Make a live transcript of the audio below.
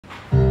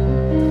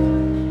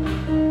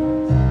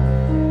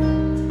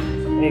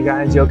Hey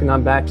guys, Yoke and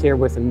I'm back here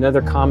with another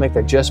comic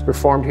that just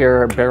performed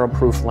here at Barrel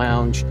Proof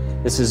Lounge.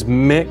 This is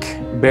Mick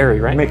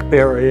Berry, right? Mick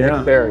Berry, yeah.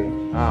 Mick Berry.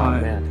 Oh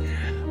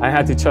man, I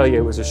had to tell you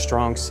it was a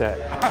strong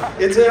set.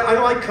 I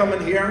like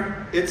coming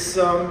here. It's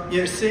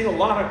you're seeing a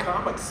lot of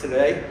comics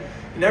today.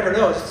 You never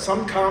know.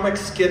 Some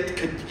comics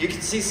you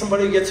can see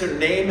somebody who gets their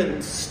name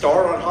and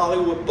star on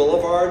Hollywood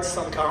Boulevard.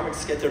 Some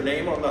comics get their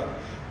name on the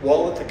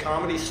wall at the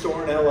Comedy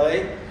Store in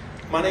LA.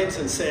 My name's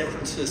in San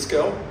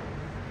Francisco,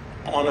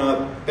 on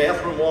a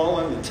bathroom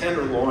wall in the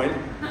Tenderloin.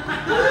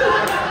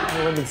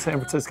 I live in San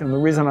Francisco, and the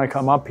reason I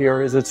come up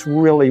here is it's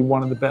really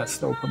one of the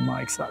best open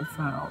mics I've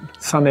found.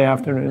 Sunday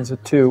afternoons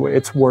at 2,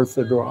 it's worth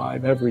the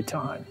drive every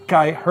time.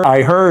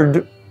 I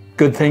heard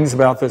good things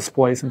about this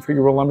place and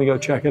figured, well, let me go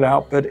check it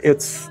out. But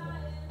it's,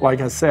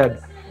 like I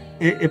said,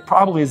 it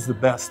probably is the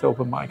best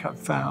open mic I've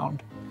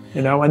found.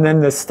 You know, and then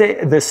the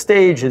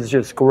stage is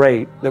just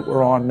great that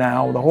we're on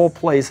now. The whole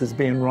place is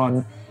being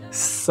run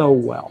so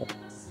well,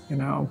 you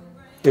know.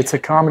 It's a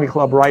comedy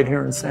club right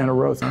here in Santa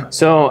Rosa.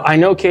 So I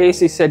know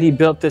Casey said he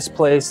built this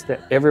place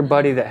that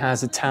everybody that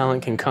has a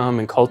talent can come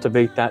and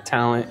cultivate that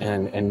talent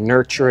and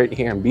nurture it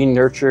here and be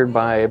nurtured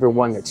by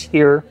everyone that's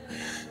here.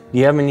 Do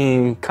you have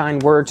any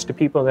kind words to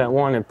people that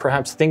want to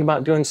perhaps think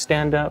about doing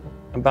stand-up?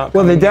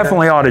 Well, they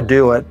definitely ought to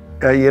do it.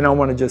 You don't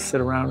want to just sit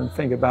around and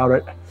think about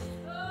it.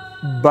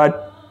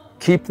 But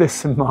keep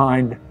this in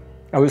mind.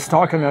 I was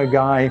talking to a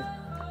guy,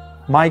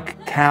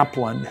 Mike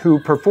Kaplan, who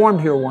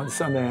performed here one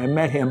Sunday. I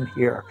met him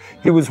here.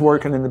 He was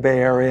working in the Bay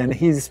Area, and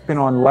he's been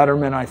on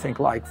Letterman, I think,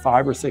 like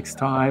 5 or 6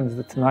 times,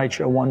 The Tonight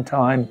Show one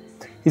time.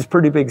 He's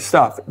pretty big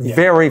stuff. Yeah.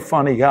 Very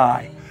funny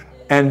guy.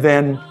 And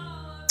then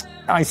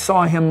I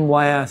saw him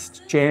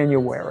last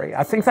January.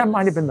 I think that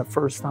might have been the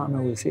first time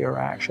I was here,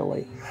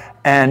 actually.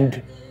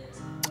 And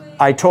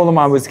I told him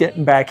I was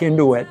getting back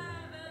into it,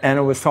 and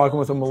I was talking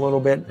with him a little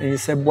bit, and he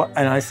said, "What?"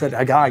 And I said,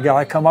 I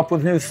gotta come up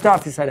with new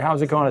stuff. He said,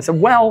 "How's it going?" I said,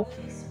 "Well,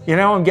 you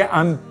know,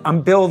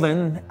 I'm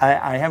building.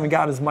 I haven't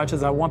got as much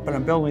as I want, but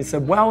I'm building." He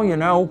said, "Well, you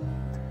know,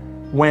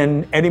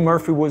 when Eddie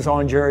Murphy was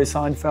on Jerry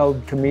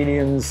Seinfeld,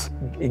 Comedians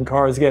in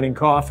Cars Getting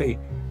Coffee,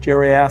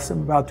 Jerry asked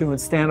him about doing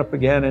stand-up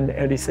again, and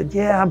Eddie said,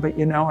 yeah, but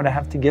you know, I'd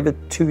have to give it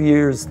 2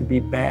 years to be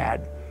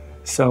bad."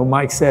 So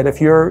Mike said, if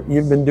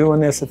you've been doing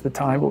this at the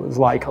time, it was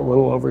like a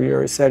little over a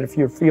year. He said, if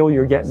you feel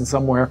you're getting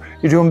somewhere,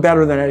 you're doing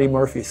better than Eddie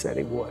Murphy said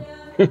he would.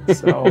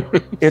 So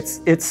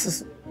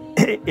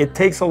it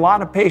takes a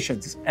lot of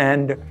patience,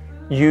 and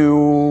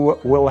you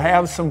will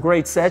have some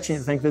great sets and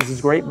you think this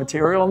is great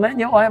material, and then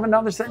you'll have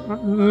another set,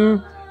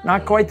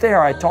 not quite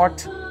there. I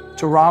talked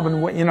to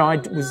Robin, you know, I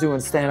was doing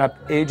stand-up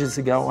ages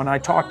ago, and I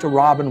talked to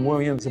Robin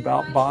Williams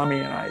about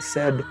bombing, and I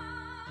said,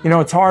 you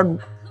know, it's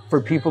hard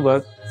for people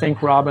to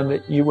think, Robin,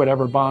 that you would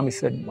ever bomb. He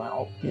said,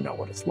 well, you know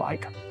what it's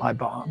like. I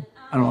bomb,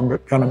 and I'm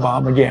gonna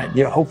bomb again.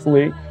 You know,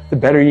 hopefully the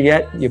better you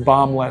get, you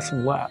bomb less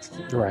and less.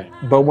 Right.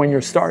 But when you're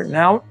starting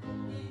out,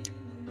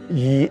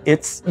 you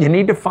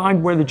need to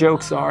find where the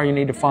jokes are. You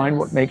need to find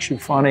what makes you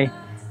funny,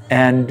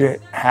 and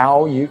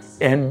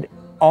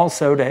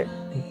also to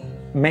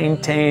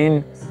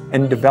maintain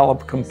and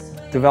develop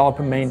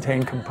and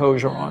maintain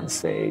composure on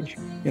stage.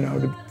 You know,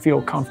 to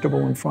feel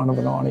comfortable in front of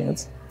an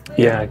audience.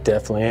 Yeah,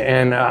 definitely.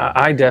 And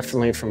I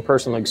definitely, from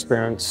personal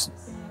experience,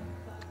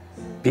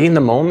 be in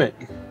the moment.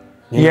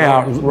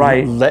 Yeah,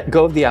 right. Let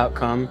go of the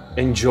outcome.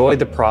 Enjoy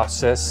the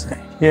process.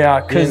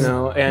 Yeah, because you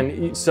know,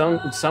 and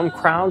some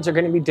crowds are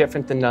going to be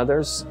different than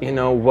others. You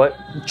know, what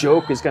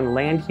joke is going to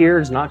land here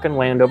is not going to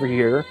land over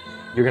here.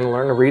 You're going to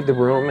learn to read the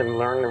room and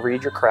learn to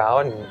read your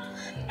crowd and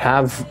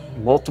have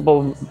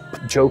multiple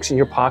jokes in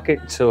your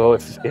pocket. So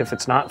if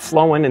it's not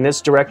flowing in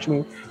this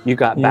direction, you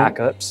got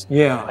backups.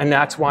 Yeah. And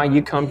that's why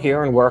you come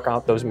here and work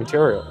out those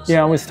materials.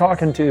 Yeah, I was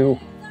talking to,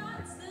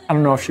 I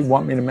don't know if she'd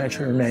want me to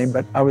mention her name,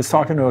 but I was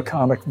talking to a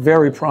comic,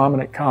 very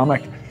prominent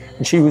comic,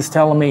 and she was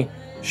telling me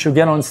she'll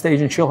get on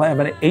stage and she'll have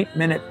an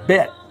 8-minute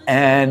bit.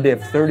 And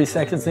if 30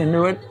 seconds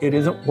into it, it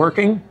isn't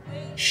working,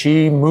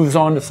 she moves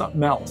on to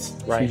something else.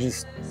 Right. She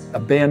just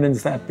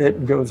abandons that bit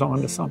and goes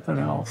on to something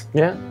else.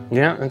 Yeah,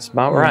 that's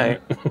about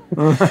right.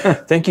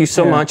 Thank you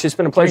so much. It's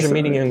been a pleasure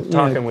meeting you and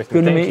talking with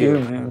you. Good to meet you,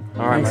 man.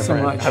 All right, my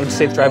friend. Have a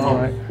safe drive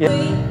home.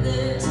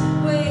 Yeah.